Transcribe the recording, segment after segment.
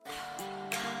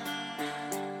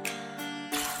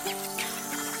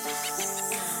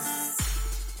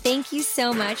Thank you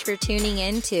so much for tuning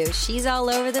in to She's All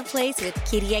Over the Place with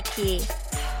Kyriaki.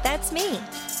 That's me.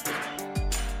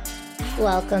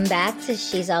 Welcome back to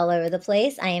She's All Over the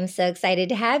Place. I am so excited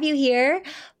to have you here.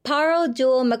 Paro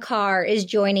Dul-Makkar is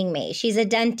joining me. She's a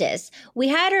dentist. We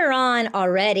had her on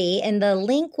already, and the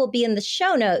link will be in the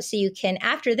show notes so you can,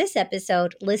 after this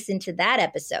episode, listen to that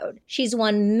episode. She's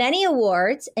won many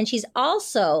awards, and she's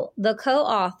also the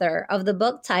co-author of the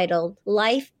book titled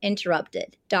Life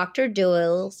Interrupted, Dr.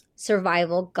 Dul's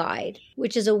Survival Guide,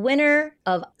 which is a winner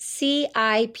of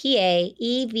CIPA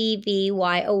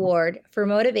EVVY Award for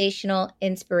Motivational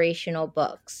Inspirational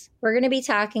Books. We're going to be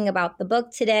talking about the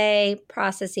book today,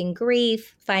 processing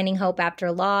grief, finding hope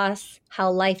after loss,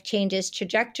 how life changes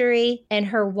trajectory, and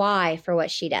her why for what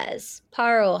she does.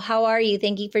 Paro, how are you?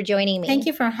 Thank you for joining me. Thank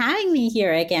you for having me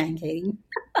here again, Katie.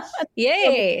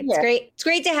 Yay. It's great. It's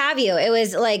great to have you. It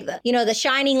was like, the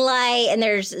shining light, and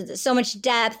there's so much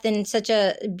depth and such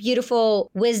a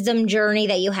beautiful wisdom journey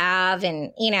that you have.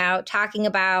 And, talking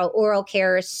about oral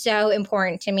care is so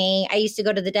important to me. I used to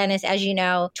go to the dentist, as you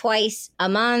know, twice a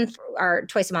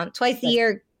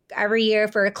year, every year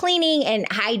for a cleaning, and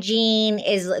hygiene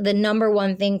is the number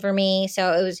one thing for me.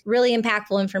 So it was really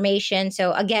impactful information.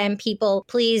 So again, people,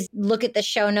 please look at the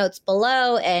show notes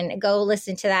below and go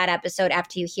listen to that episode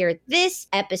after you hear this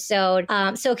episode.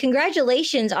 So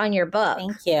congratulations on your book.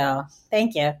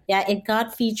 Thank you. Yeah, it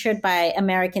got featured by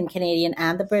American, Canadian,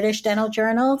 and the British Dental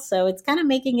Journal. So it's kind of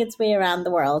making its way around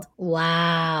the world.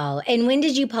 Wow. And when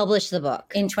did you publish the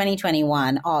book? In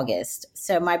 2021, August.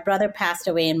 So my brother passed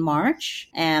away in March.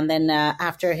 And then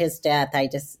after his death, I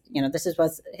just, this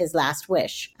was his last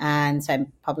wish. And so I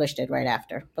published it right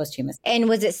after, posthumous. And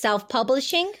was it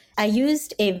self-publishing? I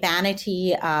used a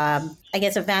vanity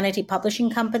publishing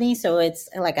company. So it's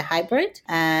like a hybrid.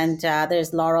 And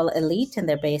there's Laurel Elite, and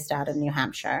they're based out of New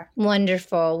Hampshire.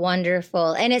 Wonderful,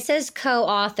 wonderful. And it says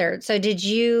co-authored. So did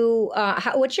you,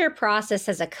 what's your process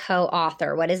as a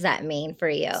co-author? What does that mean for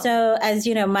you? So as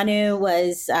you know, Manu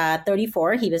was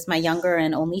 34. He was my younger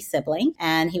and only sibling.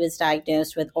 And he was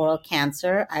diagnosed with oral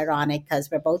cancer. Ironic,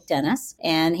 because we're both dentists.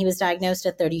 And he was diagnosed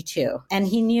at 32. And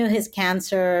he knew his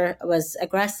cancer was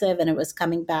aggressive and it was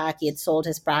coming back. He had sold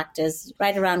his practice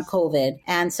right around COVID.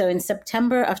 And so in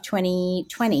September of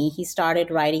 2020, he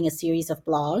started writing a series of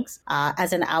blogs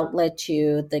as an outlet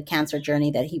to the cancer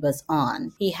journey that he was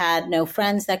on. He had no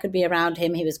friends that could be around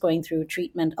him. He was going through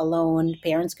treatment alone.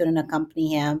 Parents couldn't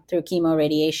accompany him through chemo,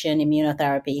 radiation,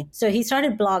 immunotherapy. So he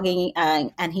started blogging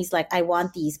and he's like, I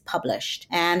want these published.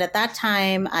 And at that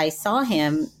time, I saw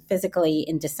him physically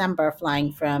in December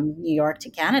flying from New York to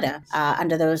Canada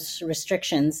under those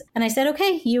restrictions. And I said,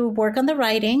 okay, you work on the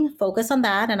writing, focus on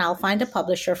that, and I'll find a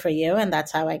publisher for you. And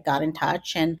that's how I got in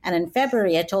touch. And in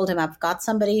February, I told him, I've got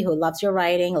somebody who loves your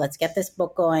writing. Let's get this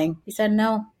book going. He said,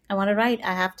 no, I want to write.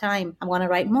 I have time. I want to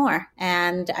write more.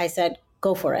 And I said,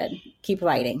 go for it. Keep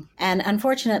writing. And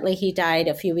unfortunately, he died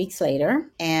a few weeks later.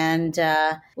 And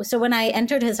so when I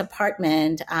entered his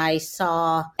apartment, I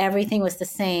saw everything was the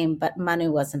same, but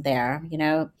Manu wasn't there.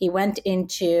 He went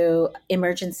into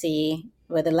emergency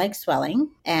with a leg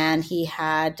swelling, and he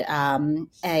had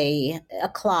a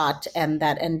clot, and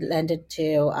that ended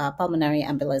to pulmonary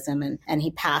embolism, and he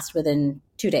passed within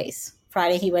 2 days.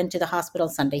 Friday, he went to the hospital.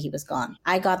 Sunday, he was gone.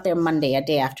 I got there Monday, a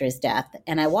day after his death.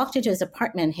 And I walked into his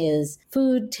apartment. His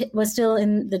food was still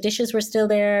the dishes were still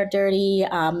there, dirty,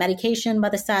 medication by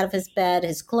the side of his bed,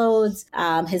 his clothes,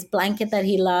 his blanket that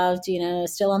he loved,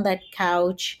 still on that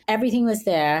couch. Everything was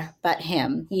there but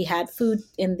him. He had food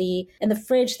in the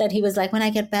fridge that he was like, when I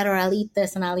get better, I'll eat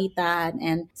this and I'll eat that.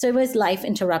 And so it was life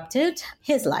interrupted,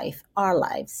 his life, our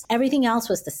lives. Everything else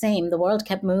was the same. The world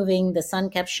kept moving. The sun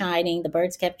kept shining. The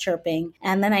birds kept chirping.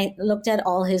 And then I looked at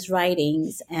all his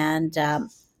writings, and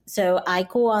so I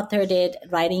co-authored it,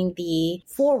 writing the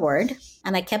foreword,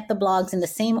 and I kept the blogs in the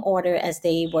same order as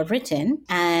they were written.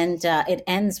 And it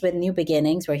ends with New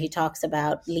Beginnings, where he talks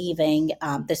about leaving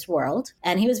this world.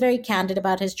 And he was very candid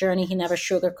about his journey. He never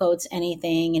sugarcoats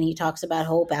anything. And he talks about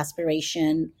hope,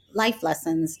 aspiration, life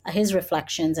lessons, his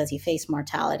reflections as he faced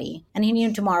mortality. And he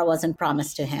knew tomorrow wasn't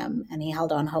promised to him, and he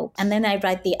held on hope. And then I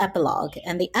write the epilogue.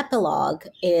 And the epilogue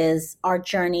is our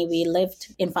journey. We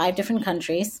lived in 5 different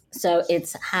countries. So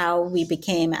it's how we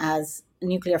became as a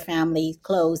nuclear family,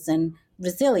 close and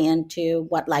resilient to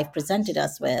what life presented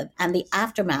us with and the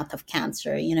aftermath of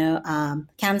cancer.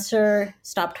 Cancer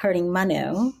stopped hurting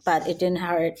Manu, but it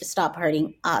didn't stop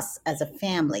hurting us as a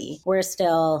family. We're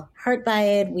still hurt by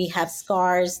it. We have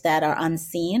scars that are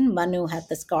unseen. Manu had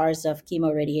the scars of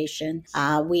chemo radiation.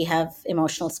 We have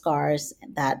emotional scars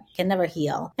that can never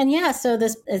heal. And so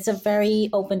this is a very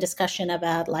open discussion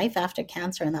about life after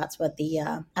cancer, and that's what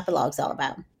the epilogue's all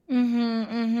about.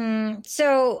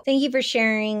 So thank you for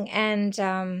sharing. And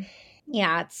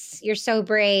you're so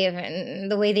brave,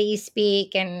 and the way that you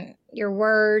speak and your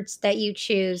words that you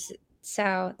choose.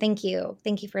 So thank you.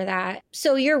 Thank you for that.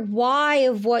 So your why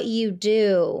of what you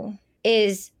do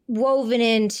is woven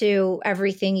into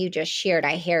everything you just shared.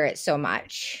 I hear it so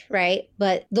much, right?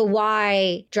 But the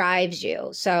why drives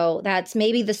you. So that's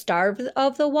maybe the start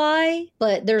of the why,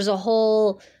 but there's a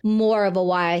whole more of a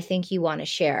why I think you want to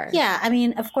share. Yeah, I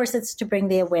mean, of course, it's to bring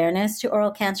the awareness to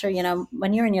oral cancer.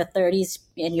 When you're in your 30s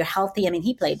and you're healthy, I mean,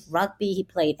 he played rugby, he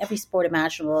played every sport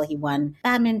imaginable. He won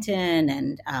badminton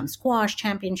and squash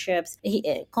championships.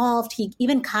 He golfed, he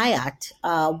even kayaked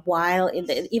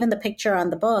even the picture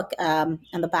on the book, on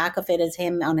the back of it is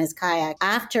him on his kayak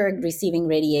after receiving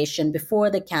radiation before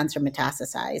the cancer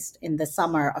metastasized in the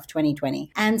summer of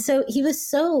 2020. And so he was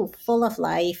so full of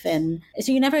life. And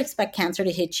so you never expect cancer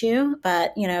to hit you,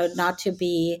 but, not to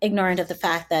be ignorant of the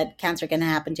fact that cancer can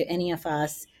happen to any of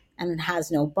us and it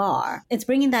has no bar. It's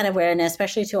bringing that awareness,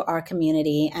 especially to our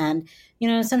community. And,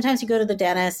 sometimes you go to the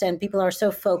dentist and people are so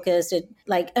focused,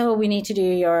 we need to do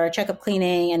your checkup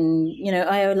cleaning and,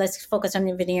 let's focus on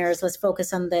your veneers, let's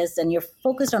focus on this. And you're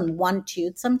focused on one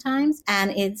tooth sometimes.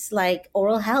 And it's like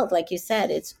oral health, like you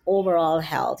said, it's overall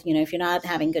health. If you're not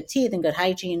having good teeth and good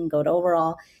hygiene, good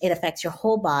overall, it affects your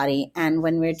whole body. And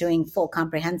when we're doing full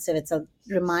comprehensive, it's a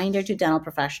reminder to dental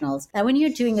professionals that when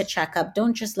you're doing a checkup,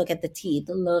 don't just look at the teeth,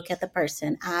 look at the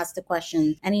person, ask the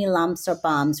question, any lumps or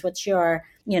bumps, what's your,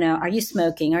 are you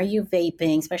smoking? Are you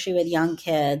vaping, especially with young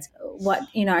kids? What,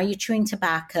 are you chewing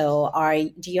tobacco?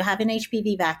 Do you have an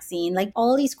HPV vaccine? Like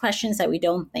all these questions that we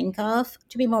don't think of,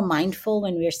 to be more mindful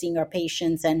when we're seeing our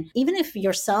patients. And even if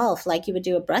yourself, like you would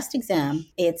do a breast exam,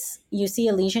 you see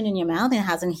a lesion in your mouth and it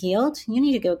hasn't healed, you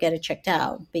need to go get it checked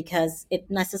out because it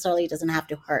necessarily doesn't have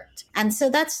to hurt. And so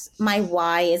that's my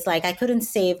why is I couldn't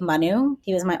save Manu.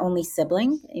 He was my only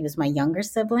sibling. He was my younger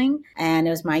sibling and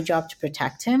it was my job to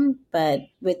protect him. But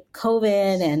with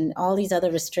COVID and all these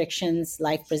other restrictions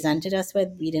life presented us with,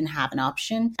 we didn't have an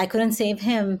option. I couldn't save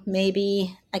him.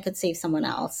 Maybe I could save someone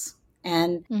else.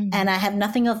 And I have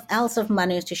nothing else of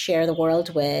Manu to share the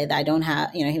world with. I don't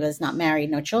have, he was not married,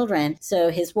 no children. So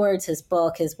his words, his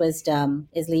book, his wisdom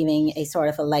is leaving a sort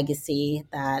of a legacy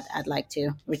that I'd like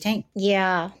to retain.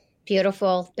 Yeah.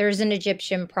 Beautiful. There's an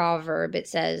Egyptian proverb. It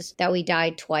says that we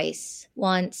died twice.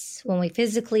 Once when we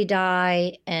physically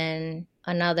die and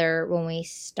another when we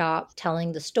stop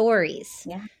telling the stories.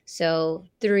 Yeah. So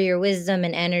through your wisdom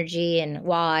and energy and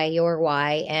your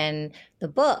why and the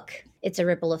book, it's a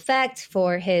ripple effect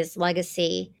for his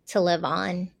legacy to live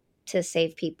on, to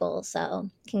save people. So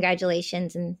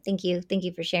congratulations and thank you. Thank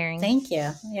you for sharing. Thank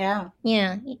you. Yeah.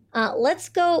 Yeah. Let's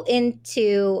go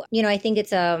into, I think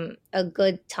it's a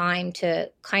good time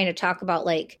to kind of talk about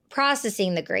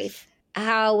processing the grief.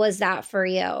 How was that for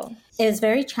you? It was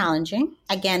very challenging.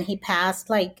 Again, he passed,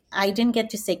 I didn't get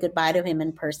to say goodbye to him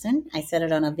in person. I said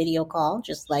it on a video call,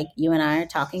 just like you and I are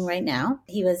talking right now.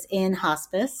 He was in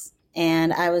hospice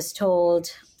and I was told,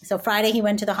 so Friday he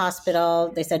went to the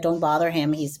hospital. They said, don't bother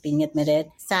him. He's being admitted.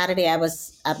 Saturday I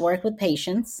was at work with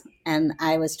patients and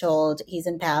I was told he's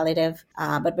in palliative,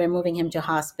 but we're moving him to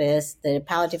hospice. The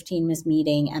palliative team is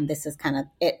meeting and this is kind of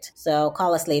it. So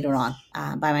call us later on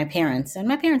by my parents. And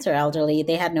my parents are elderly.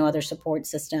 They had no other support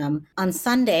system. On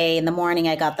Sunday in the morning,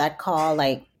 I got that call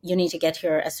you need to get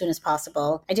here as soon as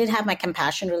possible. I did have my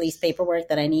compassion release paperwork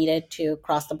that I needed to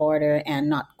cross the border and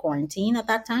not quarantine at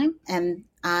that time. And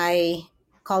I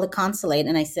called the consulate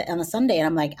and I said on a Sunday and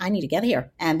I'm like, I need to get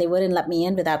here. And they wouldn't let me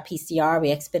in without PCR. We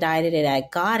expedited it. I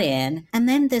got in. And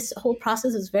then this whole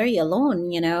process was very alone.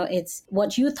 It's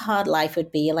what you thought life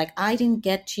would be. I didn't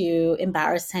get to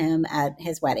embarrass him at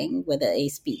his wedding with a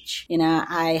speech.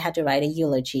 I had to write a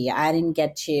eulogy. I didn't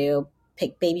get to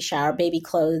pick baby shower, baby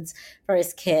clothes for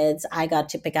his kids. I got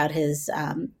to pick out his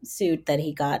suit that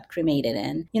he got cremated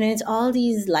in. It's all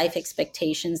these life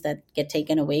expectations that get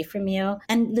taken away from you.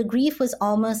 And the grief was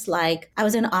almost like I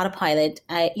was in autopilot.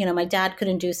 My dad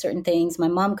couldn't do certain things. My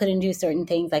mom couldn't do certain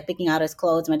things, like picking out his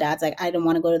clothes. My dad's like, I don't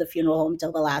want to go to the funeral home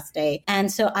till the last day.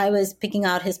 And so I was picking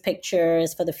out his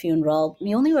pictures for the funeral.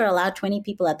 We only were allowed 20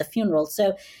 people at the funeral.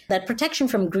 So that protection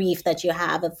from grief that you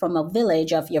have from a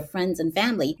village of your friends and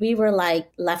family, we were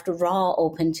like left raw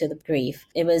open to the grief.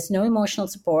 It was no emotional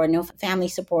support, no family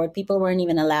support. People weren't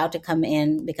even allowed to come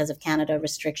in because of Canada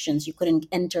restrictions. You couldn't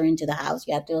enter into the house.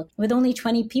 You had to, with only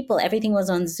 20 people, everything was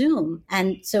on Zoom.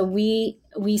 And so we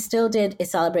still did a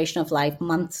celebration of life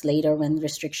months later when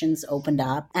restrictions opened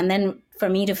up. And then for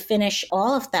me to finish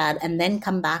all of that and then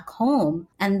come back home,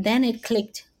 and then it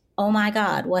clicked. Oh my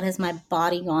God, what has my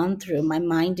body gone through? My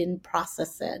mind didn't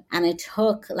process it. And it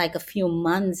took like a few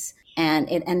months, and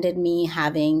it ended me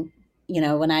having,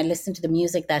 when I listened to the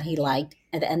music that he liked,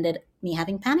 it ended me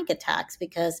having panic attacks,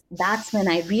 because that's when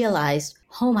I realized,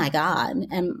 oh my God.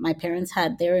 And my parents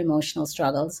had their emotional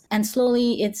struggles. And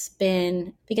slowly it's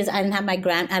been, because I didn't have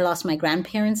I lost my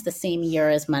grandparents the same year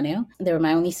as Manu. They were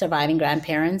my only surviving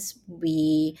grandparents.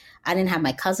 I didn't have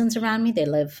my cousins around me. They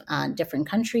live in different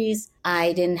countries.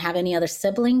 I didn't have any other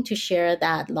sibling to share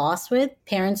that loss with.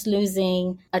 Parents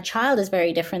losing a child is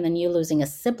very different than you losing a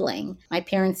sibling. My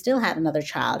parents still had another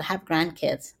child, have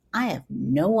grandkids. I have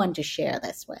no one to share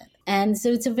this with. And so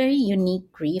it's a very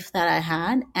unique grief that I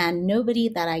had, and nobody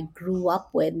that I grew up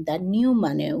with that knew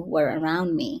Manu were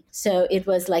around me. So it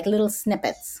was like little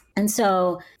snippets. And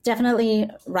so definitely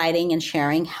writing and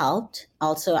sharing helped.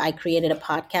 Also, I created a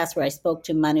podcast where I spoke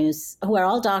to Manus, who are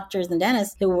all doctors and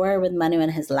dentists, who were with Manu in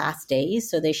his last days.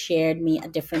 So they shared me a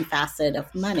different facet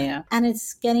of Manu. And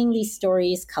it's getting these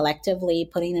stories collectively,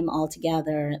 putting them all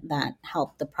together, that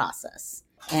helped the process.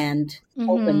 And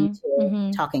open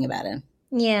to talking about it.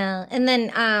 Yeah. And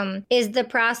then is the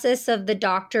process of the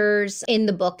doctors in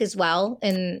the book as well,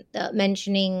 and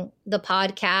mentioning the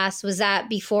podcast, was that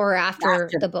before or after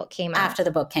the book came out? After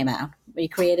the book came out. We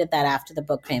created that after the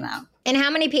book came out. And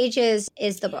how many pages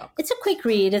is the book? It's a quick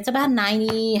read. It's about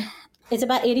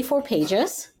 84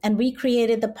 pages. And we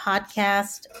created the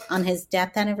podcast on his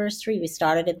death anniversary. We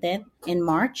started it then in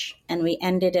March, and we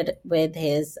ended it with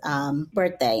his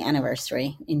birthday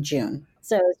anniversary in June.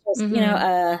 So it's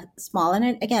just, small.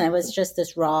 And again, it was just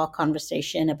this raw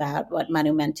conversation about what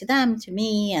Manu meant to them, to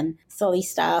me, and silly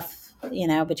stuff,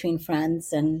 between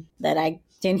friends, and that I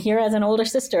didn't hear as an older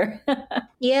sister.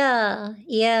 Yeah.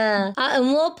 And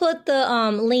we'll put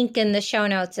the link in the show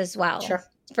notes as well. Sure.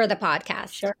 For the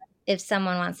podcast. Sure. If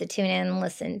someone wants to tune in and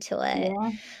listen to it.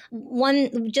 Yeah.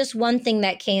 One thing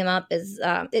that came up is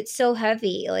it's so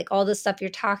heavy, like all the stuff you're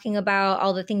talking about,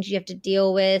 all the things you have to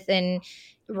deal with, and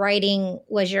writing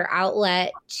was your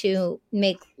outlet to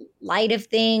make light of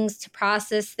things, to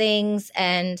process things,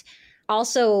 and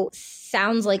also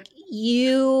sounds like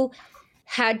you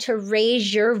had to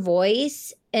raise your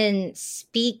voice and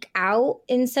speak out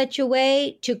in such a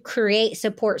way to create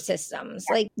support systems.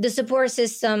 Like the support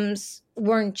systems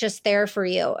weren't just there for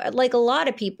you. Like a lot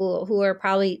of people who are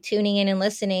probably tuning in and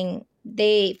listening,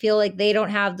 they feel like they don't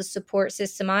have the support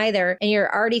system either. And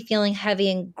you're already feeling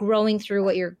heavy and growing through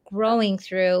what you're growing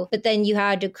through. But then you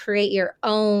had to create your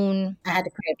own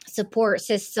support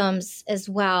systems as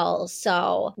well.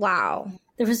 So, wow.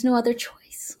 There was no other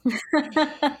choice.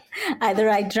 Either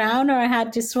I drown or I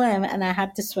had to swim, and I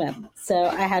had to swim. So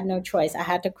I had no choice. I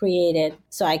had to create it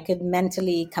so I could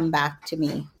mentally come back to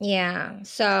me. Yeah.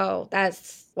 So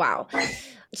that's wow.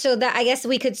 So that, I guess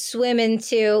we could swim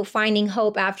into finding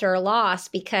hope after a loss,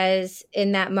 because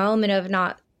in that moment of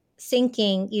not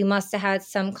sinking, you must have had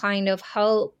some kind of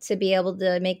hope to be able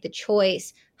to make the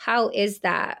choice. How is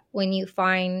that when you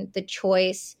find the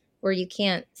choice where you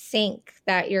can't sink,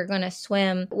 that you're going to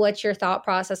swim? What's your thought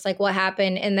process? Like, what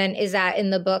happened? And then is that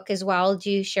in the book as well? Do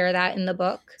you share that in the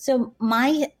book? So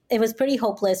it was pretty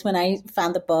hopeless when I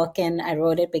found the book, and I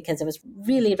wrote it because it was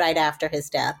really right after his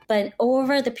death. But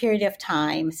over the period of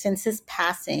time since his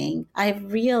passing,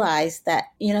 I've realized that,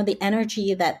 the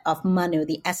energy of Manu,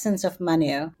 the essence of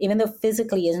Manu, even though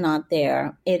physically is not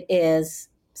there, it is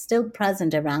still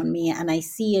present around me, and I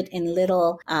see it in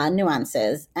little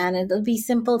nuances, and it'll be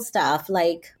simple stuff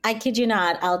like, I kid you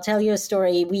not, I'll tell you a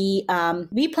story. We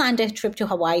planned a trip to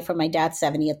Hawaii for my dad's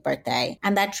 70th birthday,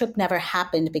 and that trip never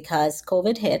happened because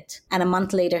COVID hit, and a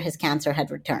month later his cancer had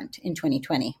returned in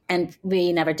 2020, and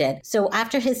we never did. So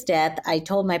after his death, I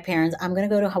told my parents, I'm going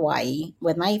to go to Hawaii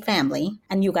with my family,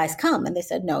 and you guys come. And they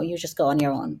said, no, you just go on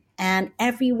your own. And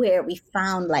everywhere we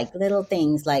found like little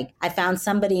things. Like I found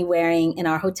somebody in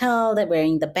our hotel that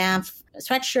wearing the Banff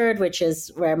sweatshirt, which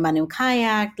is where Manu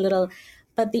kayaked,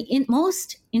 But the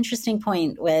most interesting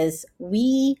point was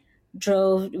we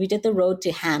did the road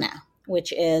to Hana,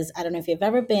 which is, I don't know if you've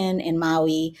ever been in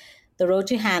Maui, the road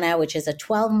to Hana, which is a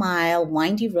 12-mile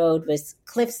windy road with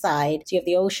cliffside. So you have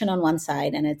the ocean on one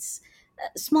side, and it's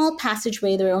a small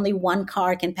passageway. There only one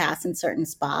car can pass in certain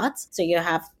spots. So you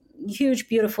have huge,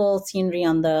 beautiful scenery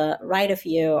on the right of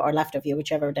you or left of you,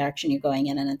 whichever direction you're going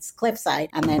in, and it's cliffside,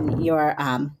 and then you're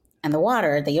and the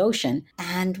water, the ocean.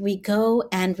 And we go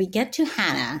and we get to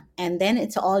Hana, and then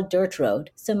it's all dirt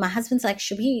road. So my husband's like,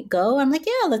 should we go? I'm like,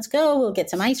 yeah, let's go. We'll get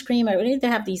some ice cream. I really they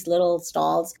have these little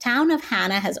stalls. Town of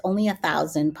Hana has only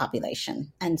 1,000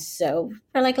 population. And so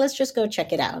we're like, let's just go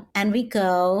check it out. And we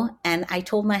go, and I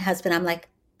told my husband, I'm like,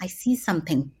 I see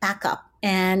something, back up.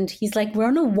 And he's like, we're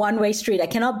on a one-way street. I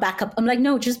cannot back up. I'm like,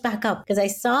 no, just back up. Because I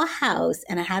saw a house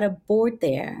and I had a board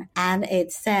there and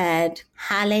it said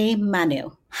Hale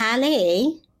Manu.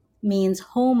 Hale means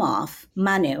home of,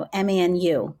 Manu,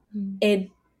 M-A-N-U. It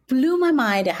blew my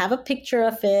mind. I have a picture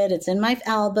of it. It's in my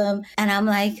album. And I'm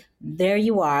like, there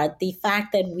you are. The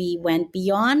fact that we went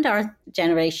beyond our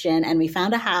generation and we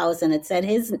found a house and it said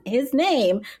his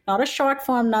name, not a short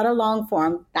form, not a long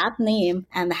form, that name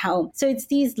and the home. So it's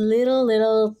these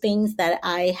little things that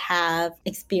I have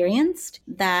experienced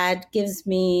that gives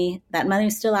me that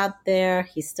Manu's still out there.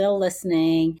 He's still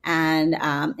listening. And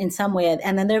in some way,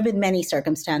 and then there have been many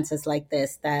circumstances like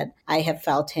this that I have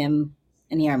felt him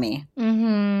near me.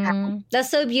 That's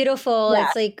so beautiful. Yeah.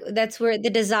 It's like that's where the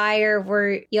desire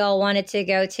where y'all wanted to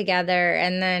go together,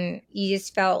 and then you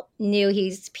just knew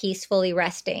he's peacefully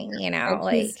resting, you know,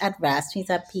 He's at rest, he's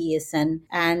at peace, and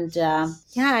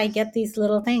I get these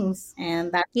little things,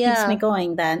 and that keeps me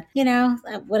going. That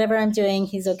whatever I'm doing,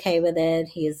 he's okay with it.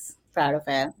 He's proud of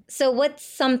it. So what's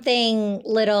something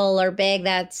little or big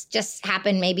that's just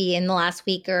happened maybe in the last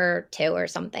week or two or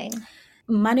something?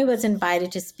 Manu was invited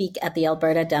to speak at the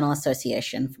Alberta Dental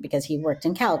Association because he worked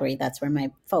in Calgary. That's where my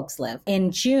folks live.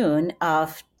 In June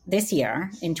of this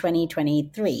year, in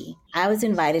 2023, I was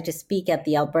invited to speak at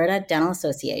the Alberta Dental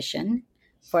Association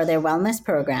for their wellness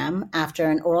program. After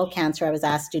an oral cancer, I was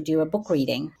asked to do a book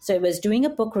reading. So it was doing a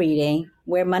book reading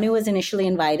where Manu was initially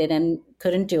invited and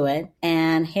couldn't do it.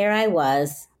 And here I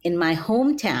was in my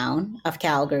hometown of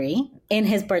Calgary in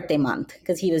his birthday month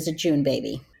because he was a June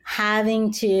baby.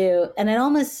 Having to, and it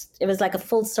was like a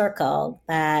full circle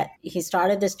that he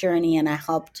started this journey and I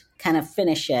helped kind of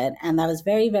finish it. And that was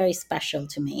very, very special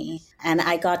to me. And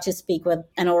I got to speak with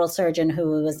an oral surgeon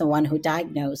who was the one who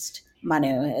diagnosed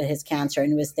Manu, his cancer,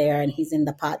 and was there. And he's in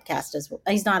the podcast as well.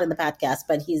 He's not in the podcast,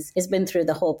 but he's been through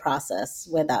the whole process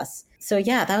with us. So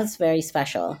yeah, that was very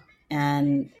special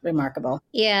and remarkable.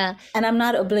 Yeah. And I'm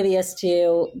not oblivious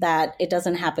to that. It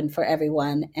doesn't happen for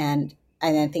everyone. And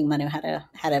I think Manu had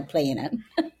a play in it.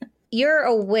 You're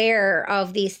aware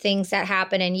of these things that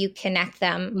happen and you connect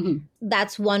them. Mm-hmm.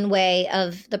 That's one way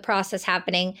of the process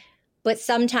happening. But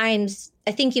sometimes,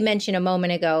 I think you mentioned a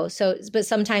moment ago, but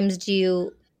sometimes do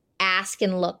you ask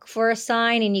and look for a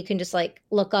sign and you can just like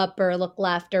look up or look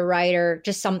left or right or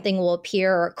just something will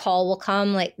appear or a call will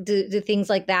come? Like do things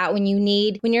like that when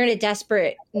you're in a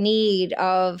desperate need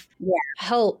of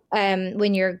hope,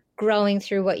 when you're growing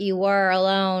through what you were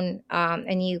alone,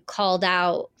 and you called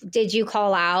out. Did you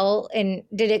call out and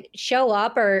did it show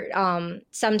up or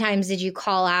sometimes did you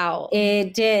call out?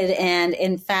 It did. And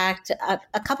in fact,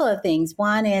 a couple of things.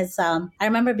 One is I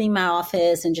remember being in my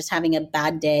office and just having a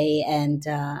bad day and,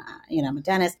 I'm a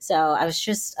dentist. So I was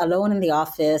just alone in the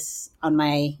office on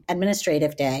my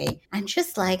administrative day. And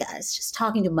just like, I was just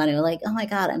talking to Manu, like, oh my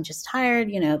God, I'm just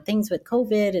tired. Things with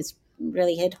COVID is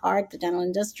really hit hard the dental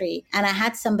industry. And I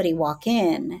had somebody walk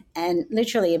in and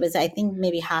literally it was, I think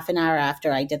maybe half an hour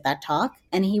after I did that talk.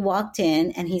 And he walked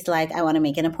in and he's like, I want to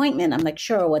make an appointment. I'm like,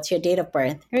 sure. What's your date of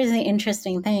birth? Here's the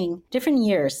interesting thing. Different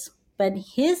years, but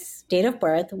his date of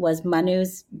birth was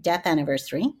Manu's death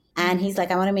anniversary. And he's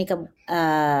like, I want to make an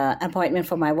appointment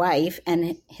for my wife.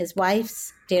 And his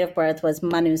wife's date of birth was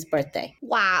Manu's birthday.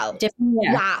 Wow. Different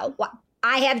year. Wow.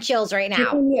 I have chills right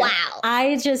now. Wow.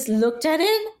 I just looked at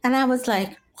it and I was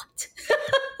like, what?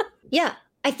 Yeah.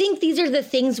 I think these are the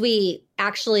things we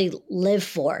actually live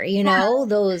for,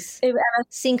 those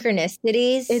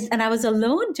synchronicities. And I was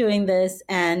alone doing this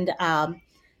and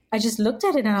I just looked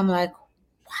at it and I'm like,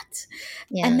 what?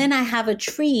 Yeah. And then I have a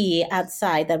tree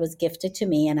outside that was gifted to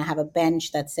me and I have a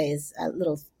bench that says a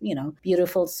little,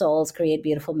 beautiful souls create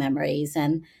beautiful memories.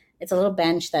 And it's a little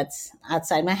bench that's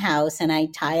outside my house and I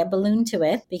tie a balloon to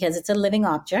it because it's a living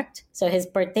object. So his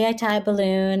birthday, I tie a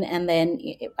balloon and then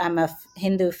I'm a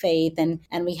Hindu faith and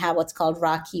we have what's called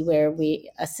Rakhi where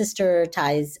a sister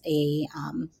ties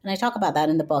and I talk about that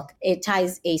in the book. It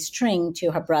ties a string to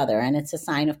her brother and it's a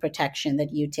sign of protection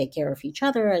that you take care of each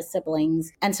other as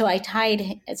siblings. And so I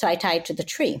tied to the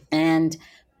tree.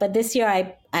 But this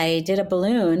year I did a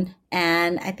balloon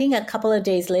and I think a couple of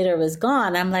days later it was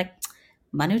gone. I'm like,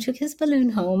 Manu took his balloon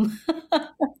home.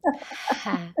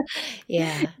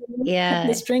 Yeah. The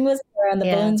Yeah. string was there and the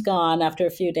Yeah. balloon's gone after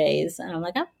a few days. And I'm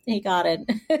like, oh, he got it.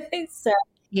 So it's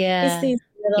Yeah. these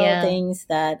little Yeah. things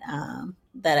that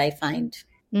that I find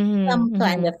some Mm-hmm.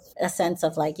 kind of Mm-hmm. a sense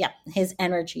of like, yeah, his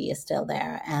energy is still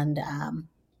there. And,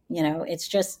 it's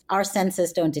just our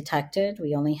senses don't detect it.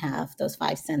 We only have those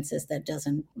five senses that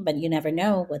doesn't, but you never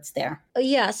know what's there.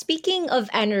 Yeah. Speaking of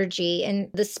energy and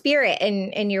the spirit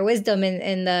and your wisdom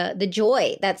and the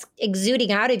joy that's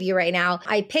exuding out of you right now,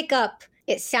 I pick up,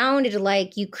 it sounded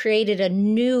like you created a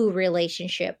new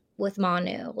relationship with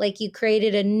Manu. Like you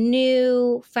created a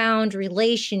new found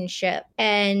relationship.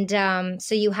 And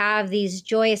so you have these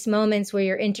joyous moments where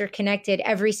you're interconnected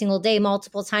every single day,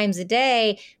 multiple times a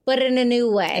day, but in a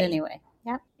new way. Anyway,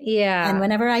 yeah. Yeah. And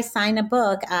whenever I sign a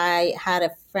book, I had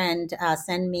a friend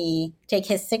take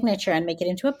his signature and make it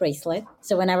into a bracelet.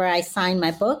 So whenever I sign my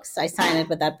books, I sign it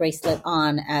with that bracelet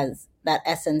on as that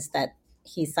essence that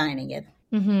he's signing it.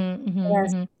 Mm-hmm, mm-hmm,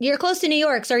 Yes. mm-hmm. You're close to New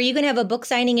York. So are you going to have a book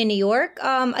signing in New York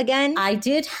again? I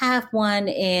did have one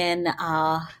in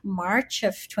March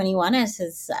of 21 as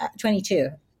his 22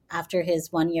 after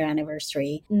his 1 year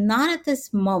anniversary. Not at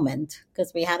this moment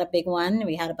because we had a big one.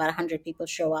 We had about 100 people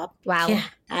show up. Wow. Yeah.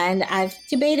 And I've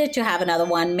debated to have another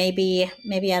one. Maybe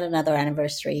at another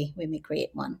anniversary, we may create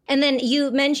one. And then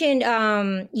you mentioned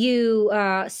you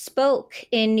spoke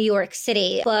in New York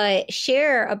City, but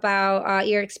share about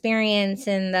your experience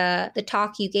in the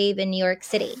talk you gave in New York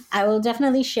City. I will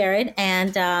definitely share it.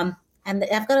 And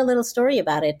I've got a little story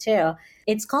about it too.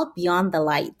 It's called Beyond the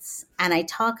Lights. And I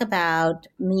talk about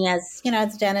me as a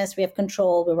dentist, we have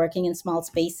control. We're working in small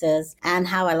spaces and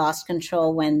how I lost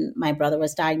control when my brother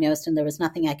was diagnosed and there was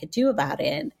nothing I could do about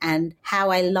it. And how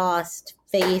I lost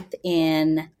faith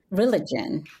in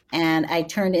religion and I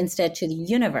turned instead to the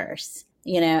universe,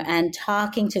 and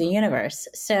talking to the universe.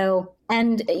 So,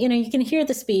 and, you can hear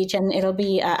the speech and it'll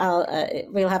be,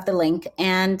 we'll have the link.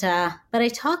 And, but I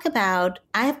talk about,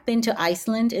 I've been to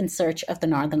Iceland in search of the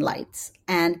Northern Lights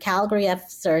and Calgary. I've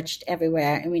searched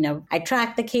everywhere. And, I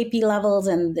track the KP levels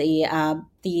and the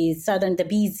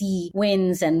BZ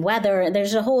winds and weather.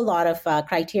 There's a whole lot of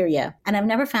criteria and I've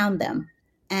never found them.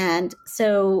 And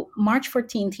so March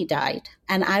 14th, he died.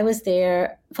 And I was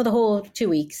there for the whole 2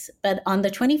 weeks. But on the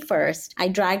 21st, I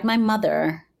dragged my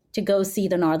mother to go see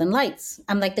the Northern Lights.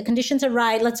 I'm like, the conditions are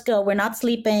right. Let's go. We're not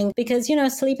sleeping because,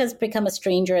 sleep has become a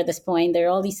stranger at this point. There are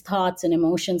all these thoughts and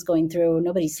emotions going through.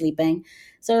 Nobody's sleeping.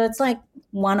 So it's like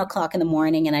 1:00 in the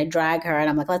morning and I drag her and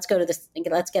I'm like, let's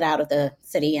get out of the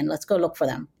city and let's go look for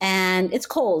them. And it's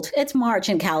cold. It's March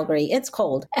in Calgary. It's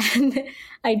cold. And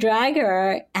I drag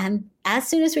her and as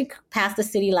soon as we pass the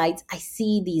city lights, I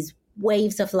see these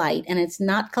waves of light and it's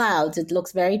not clouds. It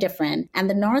looks very different. And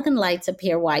the Northern Lights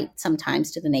appear white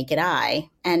sometimes to the naked eye.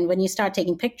 And when you start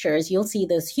taking pictures, you'll see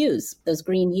those hues, those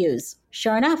green hues.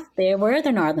 Sure enough, there were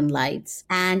the Northern Lights.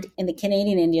 And in the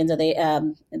Canadian Indians or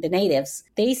the natives,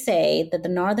 they say that the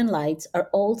Northern Lights are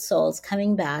old souls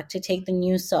coming back to take the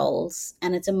new souls.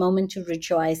 And it's a moment to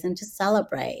rejoice and to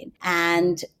celebrate.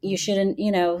 And you shouldn't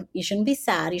be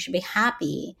sad. You should be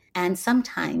happy. And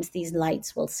sometimes these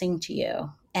lights will sing to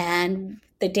you. And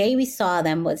the day we saw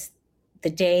them was the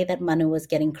day that Manu was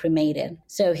getting cremated.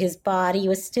 So his body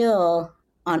was still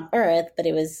on earth, but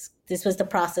this was the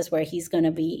process where he's going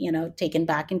to be, taken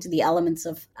back into the elements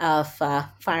of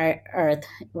fire, earth,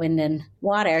 wind, and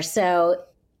water. So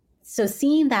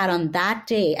seeing that on that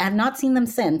day, I have not seen them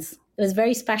since. It was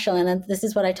very special. And this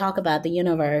is what I talk about, the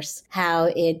universe,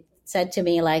 how it said to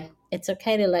me, like, it's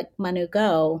okay to let Manu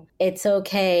go. It's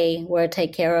okay. We'll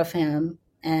take care of him.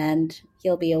 And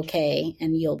he'll be okay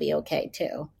and you'll be okay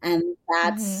too. And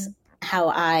that's how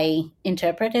I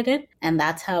interpreted it. And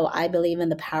that's how I believe in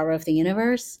the power of the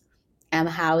universe and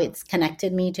how it's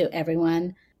connected me to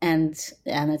everyone. And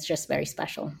it's just very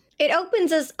special. It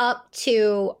opens us up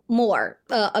to more,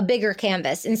 a bigger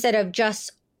canvas instead of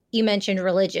just, you mentioned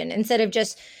religion, instead of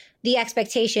just the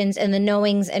expectations and the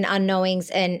knowings and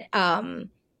unknowings and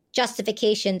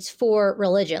justifications for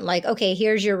religion. Like, okay,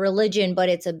 here's your religion, but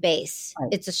it's a base. Right.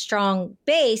 It's a strong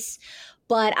base,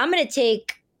 but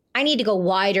I need to go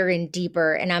wider and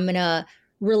deeper, and I'm going to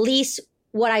release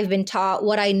what I've been taught,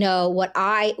 what I know, what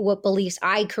beliefs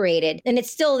I created. And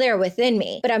it's still there within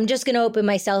me, but I'm just going to open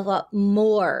myself up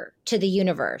more to the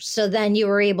universe. So then you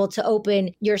were able to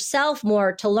open yourself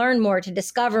more, to learn more, to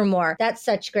discover more. That's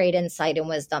such great insight and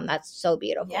wisdom. That's so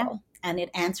beautiful. Yeah. And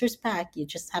it answers back. You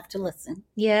just have to listen.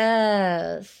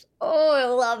 Yes. Oh, I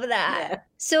love that. Yeah.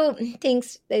 So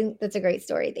thanks. That's a great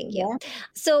story. Thank you. Yeah.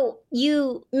 So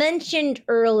you mentioned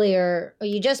earlier, or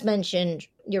you just mentioned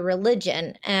your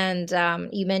religion. And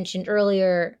you mentioned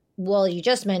earlier, well, you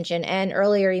just mentioned, and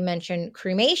earlier you mentioned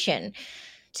cremation.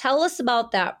 Tell us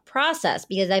about that process,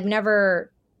 because I've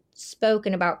never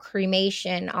spoken about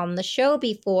cremation on the show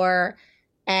before.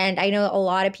 And I know a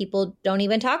lot of people don't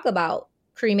even talk about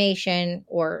cremation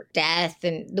or death,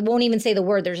 and they won't even say the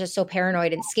word. They're just so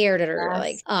paranoid and scared or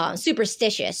like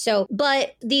superstitious. So,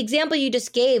 but the example you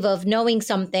just gave of knowing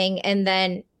something and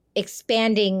then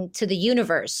expanding to the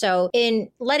universe. So in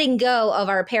letting go of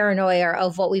our paranoia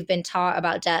of what we've been taught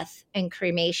about death and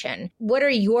cremation, what are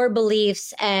your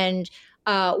beliefs and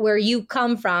where you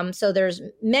come from? So there's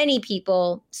many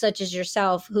people such as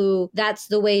yourself who that's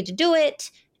the way to do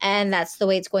it, and that's the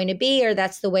way it's going to be, or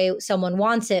that's the way someone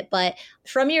wants it. But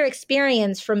from your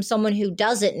experience, from someone who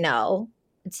doesn't know,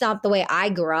 it's not the way I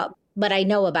grew up, but I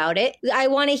know about it. I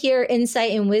want to hear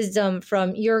insight and wisdom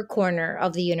from your corner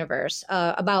of the universe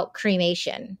about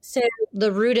cremation. So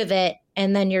the root of it,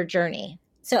 and then your journey.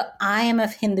 So I am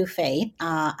of Hindu faith.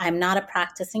 I'm not a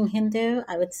practicing Hindu,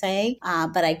 I would say,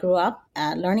 but I grew up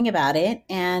learning about it.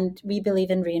 And we believe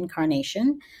in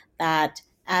reincarnation, that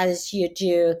as you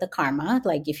do the karma,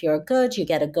 like if you're good, you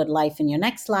get a good life in your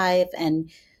next life, and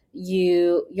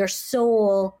your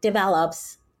soul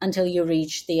develops until you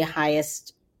reach the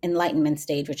highest enlightenment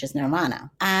stage, which is nirvana.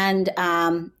 And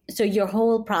so your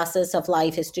whole process of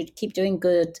life is to keep doing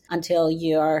good until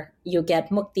you get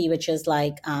mukti, which is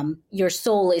like your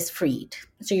soul is freed.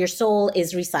 So your soul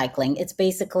is recycling. It's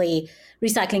basically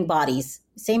recycling bodies,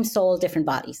 same soul, different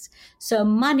bodies. So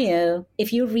Manu,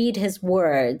 if you read his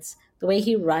words, the way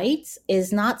he writes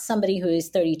is not somebody who is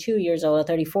 32 years old or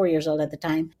 34 years old at the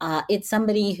time. It's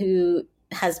somebody who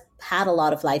has had a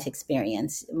lot of life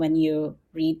experience when you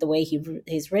read the way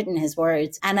he's written his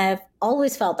words. And I've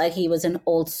always felt that he was an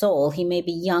old soul. He may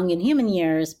be young in human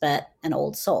years, but an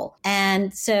old soul.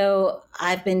 And so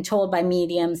I've been told by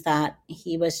mediums that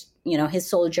he was, his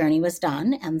soul journey was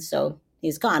done. And so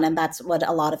he's gone. And that's what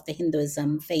a lot of the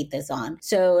Hinduism faith is on.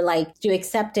 So like to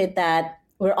accept it that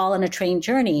we're all on a train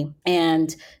journey,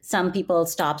 and some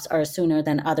people's stops are sooner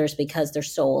than others because their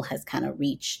soul has kind of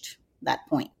reached that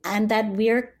point. And that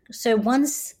so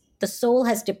once the soul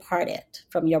has departed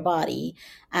from your body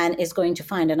and is going to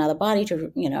find another body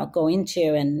to, go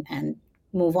into and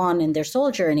move on in their soul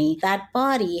journey, that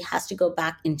body has to go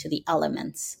back into the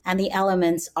elements. And the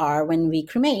elements are, when we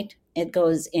cremate, it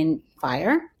goes in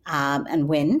fire and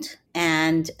wind,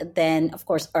 and then of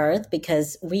course earth,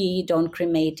 because we don't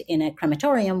cremate in a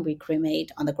crematorium, we cremate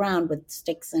on the ground with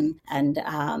sticks and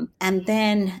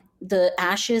then the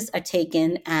ashes are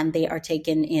taken, and they are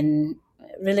taken in,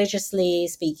 religiously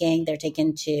speaking, they're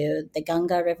taken to the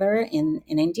Ganga River in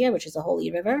India, which is a holy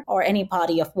river, or any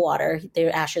body of water.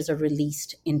 Their ashes are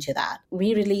released into that.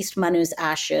 We released Manu's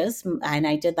ashes, and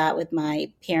I did that with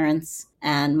my parents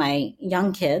and my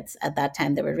young kids. At that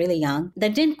time, they were really young. They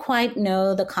didn't quite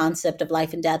know the concept of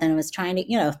life and death, and was trying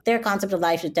to, their concept of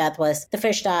life and death was the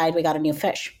fish died, we got a new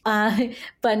fish,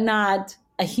 but not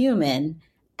a human.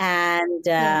 And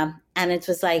it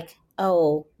was like,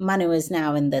 oh, Manu is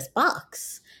now in this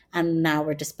box, and now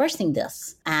we're dispersing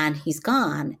this, and he's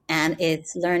gone. And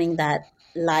it's learning that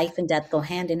life and death go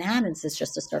hand in hand. It's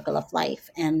just a circle of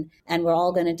life, and we're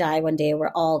all going to die one day.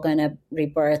 We're all going to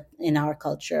rebirth in our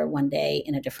culture one day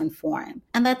in a different form.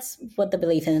 And that's what the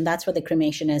belief is, and that's what the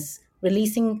cremation is,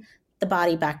 releasing the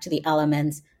body back to the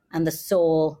elements, and the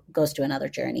soul goes to another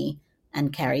journey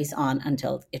and carries on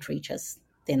until it reaches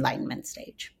the enlightenment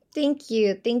stage. Thank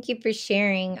you. Thank you for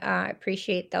sharing. I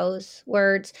appreciate those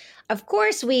words. Of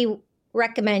course, we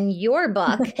recommend your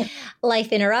book,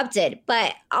 Life Interrupted,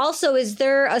 but also, is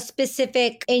there a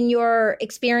specific, in your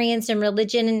experience in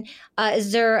religion,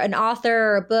 is there an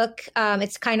author or a book?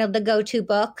 It's kind of the go-to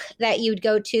book that you'd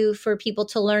go to for people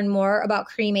to learn more about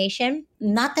cremation?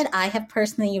 Not that I have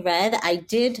personally read. I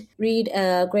did read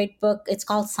a great book. It's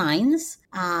called Signs,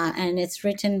 and it's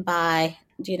written by,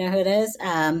 do you know who it is?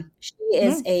 She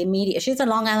is a medium. She's a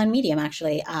Long Island medium,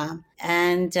 actually.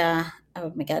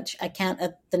 Oh my God, I can't,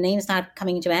 the name's not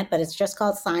coming to my head, but it's just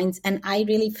called Signs. And I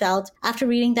really felt, after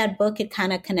reading that book, it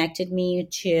kind of connected me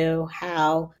to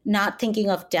how not thinking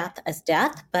of death as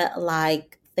death, but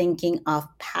like thinking of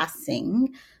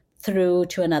passing through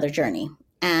to another journey,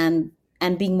 and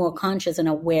being more conscious and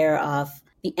aware of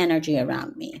the energy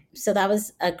around me. So that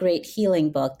was a great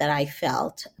healing book that I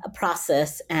felt a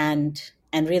process and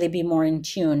really be more in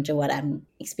tune to what I'm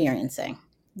experiencing.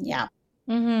 Yeah.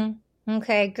 Mm-hmm.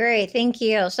 Okay, great. Thank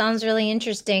you. Sounds really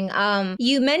interesting.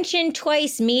 You mentioned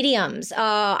twice mediums.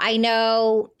 I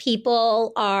know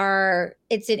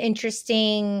it's an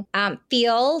interesting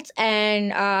field,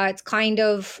 and it's kind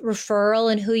of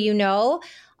referral and who you know.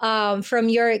 from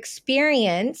your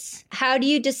experience, how do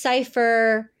you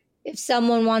decipher if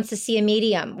someone wants to see a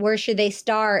medium? Where should they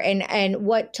start, and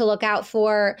what to look out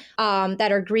for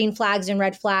that are green flags and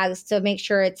red flags to make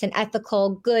sure it's an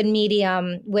ethical, good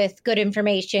medium with good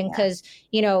information? Because,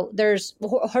 there's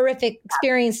horrific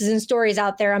experiences and stories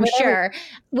out there, I'm sure,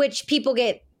 which people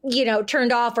get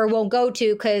turned off or won't go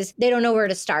to because they don't know where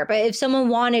to start. But if someone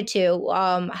wanted to,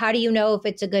 how do you know if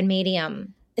it's a good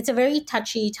medium? It's a very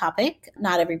touchy topic.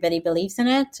 Not everybody believes in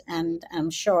it. And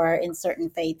I'm sure in certain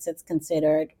faiths it's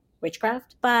considered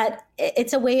witchcraft, but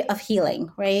it's a way of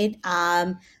healing, right?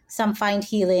 Some find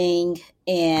healing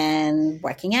in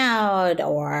working out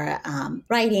or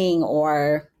writing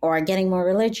or getting more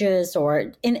religious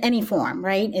or in any form,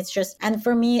 right? It's just, and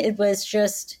for me, it was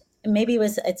just, maybe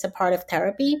it's a part of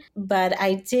therapy, but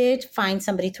I did find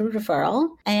somebody through referral,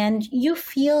 and you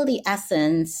feel the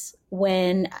essence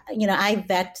when,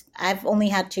 I've only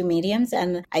had 2 mediums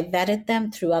and I vetted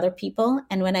them through other people.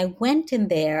 And when I went in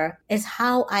there is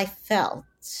how I felt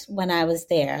when I was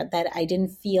there, that I didn't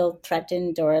feel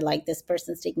threatened or like this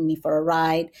person's taking me for a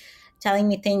ride, telling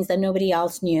me things that nobody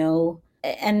else knew.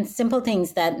 And simple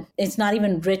things that it's not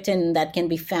even written that can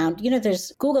be found.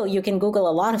 There's Google. You can Google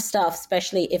a lot of stuff,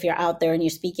 especially if you're out there and you're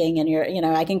speaking and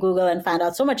I can Google and find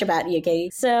out so much about you, Katie.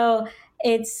 So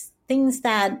it's things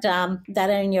that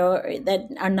that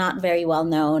are not very well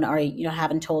known or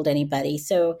haven't told anybody.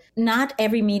 So not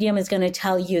every medium is going to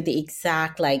tell you the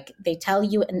exact, they tell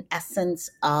you an essence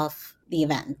of the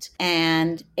event,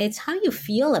 and it's how you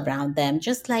feel around them.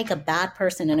 Just like a bad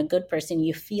person and a good person,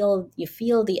 you feel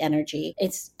the energy.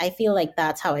 I feel like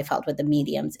that's how I felt with the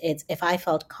mediums. It's if I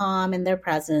felt calm in their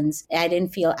presence, I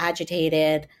didn't feel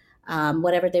agitated.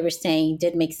 Whatever they were saying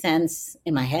did make sense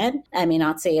in my head. I may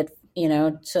not say it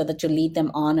so that to lead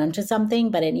them on onto something,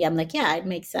 but I'm like, yeah, it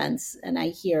makes sense, and I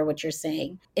hear what you're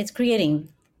saying. It's creating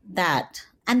that.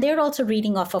 And they're also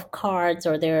reading off of cards,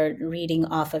 or they're reading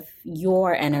off of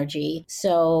your energy.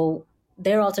 So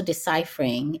they're also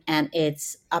deciphering, and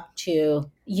it's up to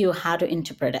you how to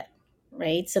interpret it,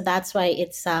 right? So that's why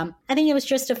it's, I think it was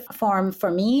just a form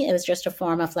for me. It was just a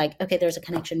form of like, okay, there's a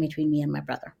connection between me and my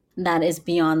brother that is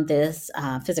beyond this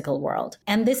physical world.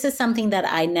 And this is something that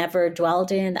I never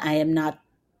dwelled in. I am not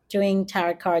doing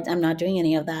tarot cards. I'm not doing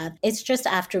any of that. It's just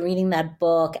after reading that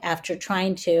book, after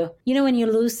trying to, when you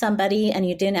lose somebody and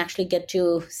you didn't actually get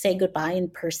to say goodbye in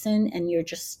person and you're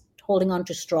just holding on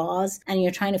to straws and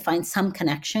you're trying to find some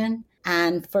connection.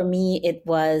 And for me, it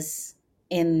was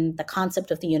in the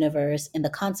concept of the universe, in the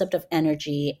concept of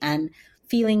energy and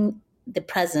feeling the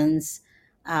presence,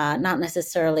 not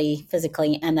necessarily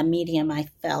physically. And a medium I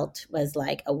felt was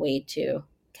like a way to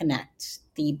connect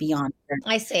the beyond.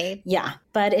 I see. Yeah.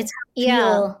 But it's how you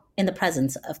feel in the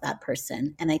presence of that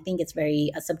person. And I think it's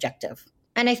very subjective.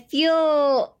 And I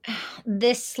feel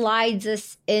this slides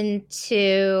us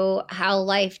into how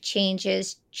life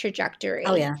changes trajectory.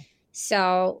 Oh, yeah.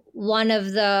 So one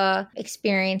of the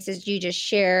experiences you just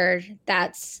shared,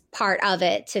 that's part of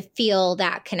it, to feel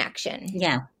that connection.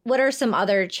 Yeah. What are some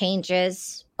other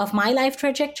changes of my life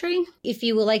trajectory? If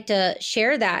you would like to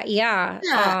share that,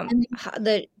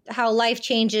 how life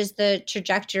changes the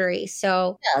trajectory.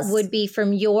 So would be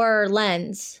from your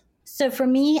lens. So for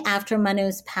me, after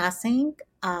Manu's passing,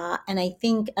 and I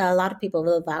think a lot of people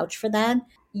will vouch for that,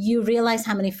 you realize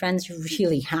how many friends you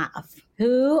really have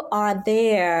who are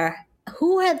there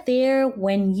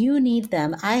when you need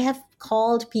them. I have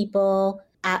called people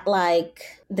at like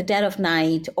the dead of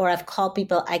night, or I've called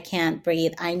people, I can't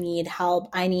breathe, I need help,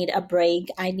 I need a break,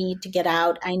 I need to get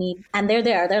out, and they're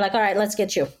there. They're like, all right, let's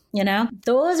get you.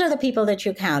 Those are the people that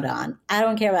you count on. I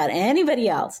don't care about anybody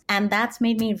else. And that's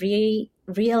made me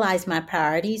realize my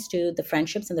priorities to the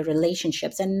friendships and the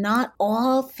relationships. And not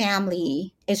all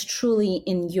family is truly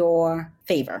in your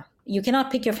favor. You cannot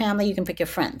pick your family, you can pick your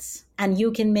friends. And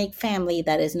you can make family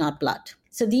that is not blood.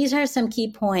 So these are some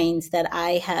key points that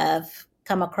I have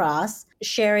come across.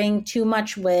 Sharing too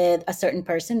much with a certain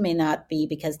person may not be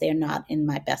because they're not in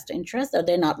my best interest, or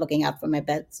they're not looking out for my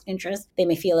best interest. They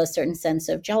may feel a certain sense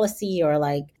of jealousy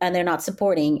and they're not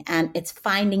supporting. And it's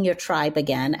finding your tribe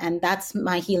again. And that's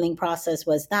my healing process,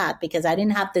 was that, because I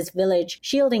didn't have this village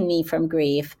shielding me from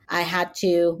grief. I had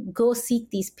to go seek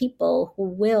these people who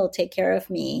will take care of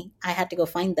me. I had to go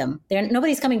find them.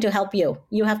 Nobody's coming to help you.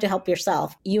 You have to help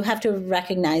yourself. You have to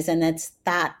recognize, and it's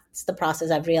the process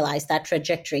I've realized, that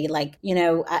trajectory,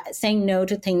 saying no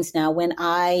to things now. When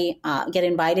I get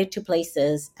invited to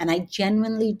places and I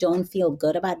genuinely don't feel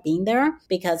good about being there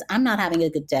because I'm not having a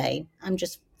good day, I'm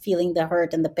just feeling the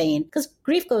hurt and the pain, because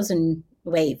grief goes in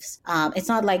waves. It's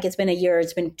not like it's been a year,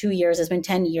 it's been 2 years, it's been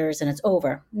 10 years and it's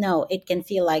over. No, it can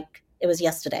feel like It was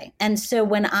yesterday. And so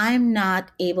when I'm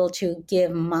not able to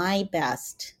give my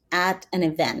best at an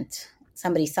event,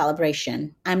 somebody's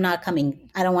celebration, I'm not coming.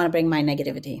 I don't want to bring my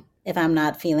negativity if I'm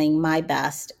not feeling my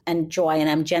best and joy, and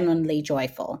I'm genuinely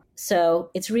joyful. So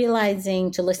it's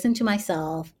realizing to listen to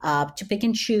myself, to pick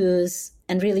and choose,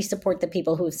 and really support the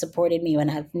people who have supported me when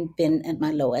I've been at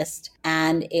my lowest.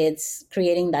 And it's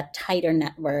creating that tighter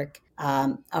network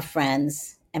of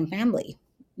friends and family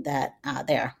that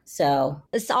there. So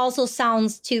this also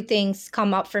sounds, two things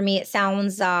come up for me. It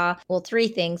sounds, three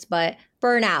things, but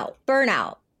burnout,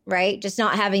 right? Just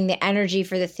not having the energy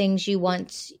for the things you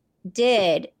once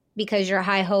did because your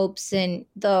high hopes and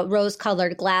the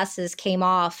rose-colored glasses came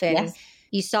off, and yes.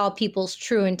 You saw people's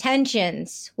true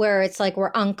intentions, where it's like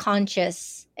we're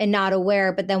unconscious and not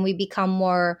aware, but then we become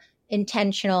more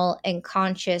intentional and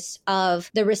conscious of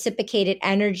the reciprocated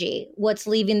energy. What's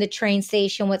leaving the train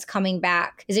station, what's coming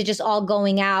back? Is it just all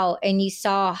going out, and you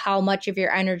saw how much of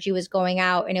your energy was going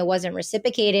out and it wasn't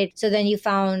reciprocated? So then you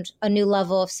found a new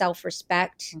level of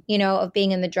self-respect, of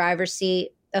being in the driver's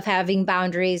seat, of having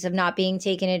boundaries, of not being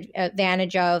taken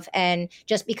advantage of. And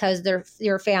just because they're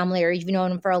your family or you've known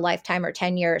them for a lifetime or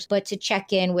 10 years, but to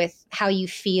check in with how you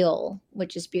feel,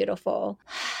 which is beautiful.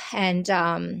 And,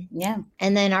 and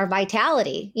then our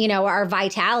vitality, our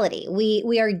vitality,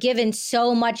 we are given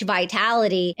so much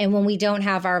vitality. And when we don't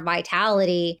have our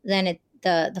vitality, then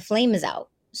the flame is out.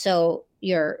 So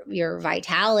your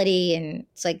vitality, and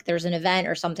it's like there's an event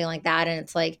or something like that, and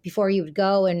it's like before you would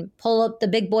go and pull up the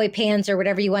big boy pants or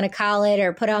whatever you want to call it,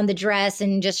 or put on the dress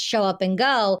and just show up and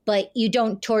go, but you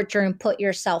don't torture and put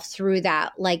yourself through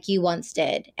that like you once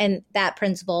did. And that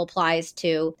principle applies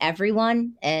to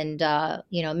everyone and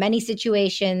many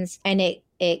situations, and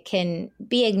it can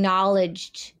be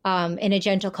acknowledged in a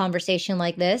gentle conversation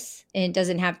like this. And it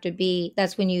doesn't have to be,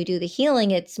 that's when you do the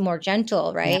healing, it's more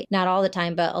gentle, right? Yeah. Not all the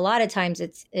time, but a lot of times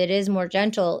it is more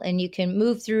gentle, and you can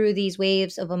move through these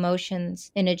waves of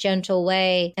emotions in a gentle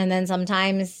way. And then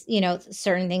sometimes,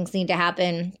 certain things need to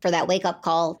happen for that wake up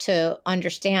call to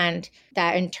understand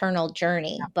that internal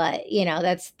journey. Yeah. But,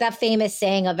 that's that famous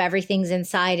saying of everything's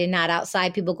inside and not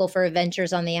outside. People go for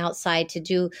adventures on the outside to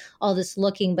do all this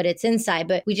looking, but it's inside,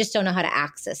 but we just don't know how to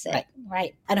access it.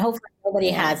 Right. And hopefully nobody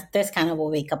has this kind of a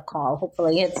wake up call.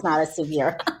 Hopefully it's not as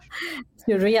severe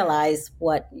to realize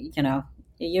what,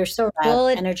 you're so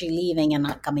right. Energy leaving and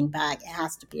not coming back. It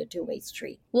has to be a two-way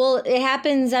street. Well, it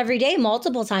happens every day,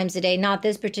 multiple times a day, not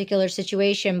this particular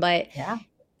situation, but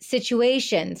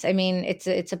situations. I mean,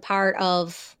 it's a part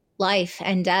of life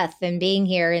and death and being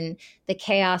here and the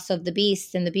chaos of the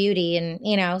beast and the beauty. And,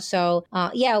 so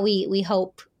we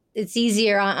hope it's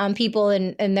easier on people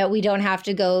and that we don't have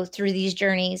to go through these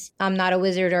journeys. I'm not a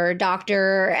wizard or a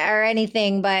doctor or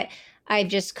anything, but I've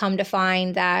just come to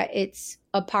find that it's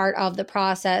a part of the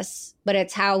process, but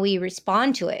it's how we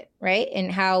respond to it, right?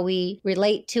 And how we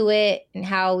relate to it and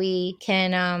how we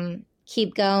can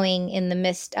keep going in the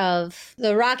midst of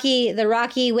the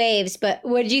rocky waves. But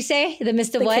what did you say? The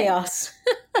midst of the what? Chaos.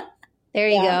 There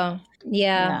you go.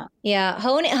 Yeah.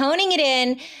 Honing it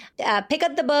in. Pick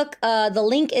up the book. The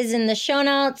link is in the show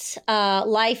notes.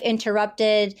 Life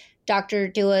Interrupted, Dr.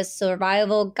 Dua's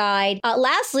Survival Guide.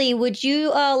 Lastly, would you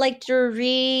like to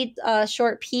read a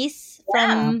short piece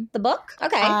from the book?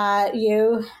 Okay.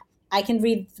 I can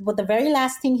read what the very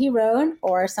last thing he wrote,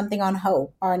 or something on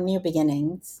hope or new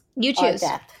beginnings. You choose.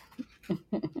 Or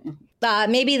death.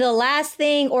 Maybe the last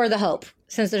thing or the hope,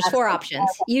 since there's 4 options.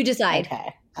 You decide.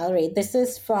 Okay. I'll read. This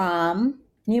is from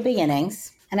New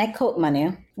Beginnings, and I quote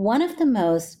Manu. One of the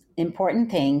most important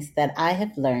things that I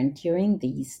have learned during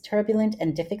these turbulent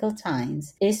and difficult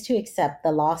times is to accept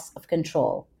the loss of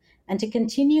control and to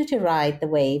continue to ride the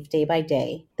wave day by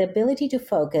day. The ability to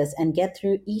focus and get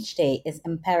through each day is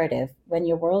imperative when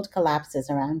your world collapses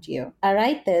around you. I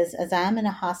write this as I am in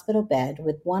a hospital bed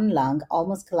with one lung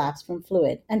almost collapsed from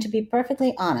fluid. And to be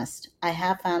perfectly honest, I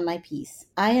have found my peace.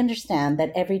 I understand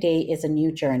that every day is a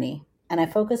new journey, and I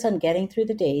focus on getting through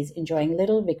the days, enjoying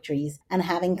little victories, and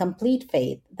having complete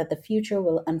faith that the future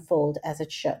will unfold as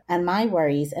it should. And my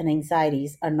worries and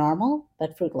anxieties are normal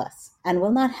but fruitless, and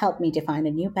will not help me to find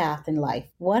a new path in life.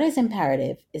 What is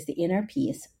imperative is the inner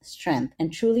peace, strength,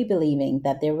 and truly believing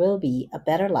that there will be a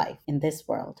better life in this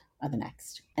world or the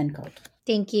next. End quote.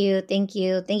 Thank you. Thank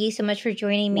you so much for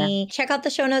joining me. Check out the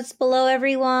show notes below,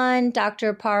 everyone.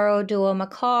 Dr. Paro Dua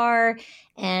Makar.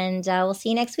 And we'll see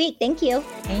you next week. Thank you.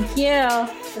 Thank you.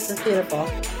 This is beautiful.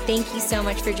 Thank you so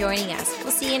much for joining us.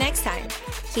 We'll see you next time.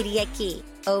 Kiriaki,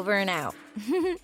 over and out.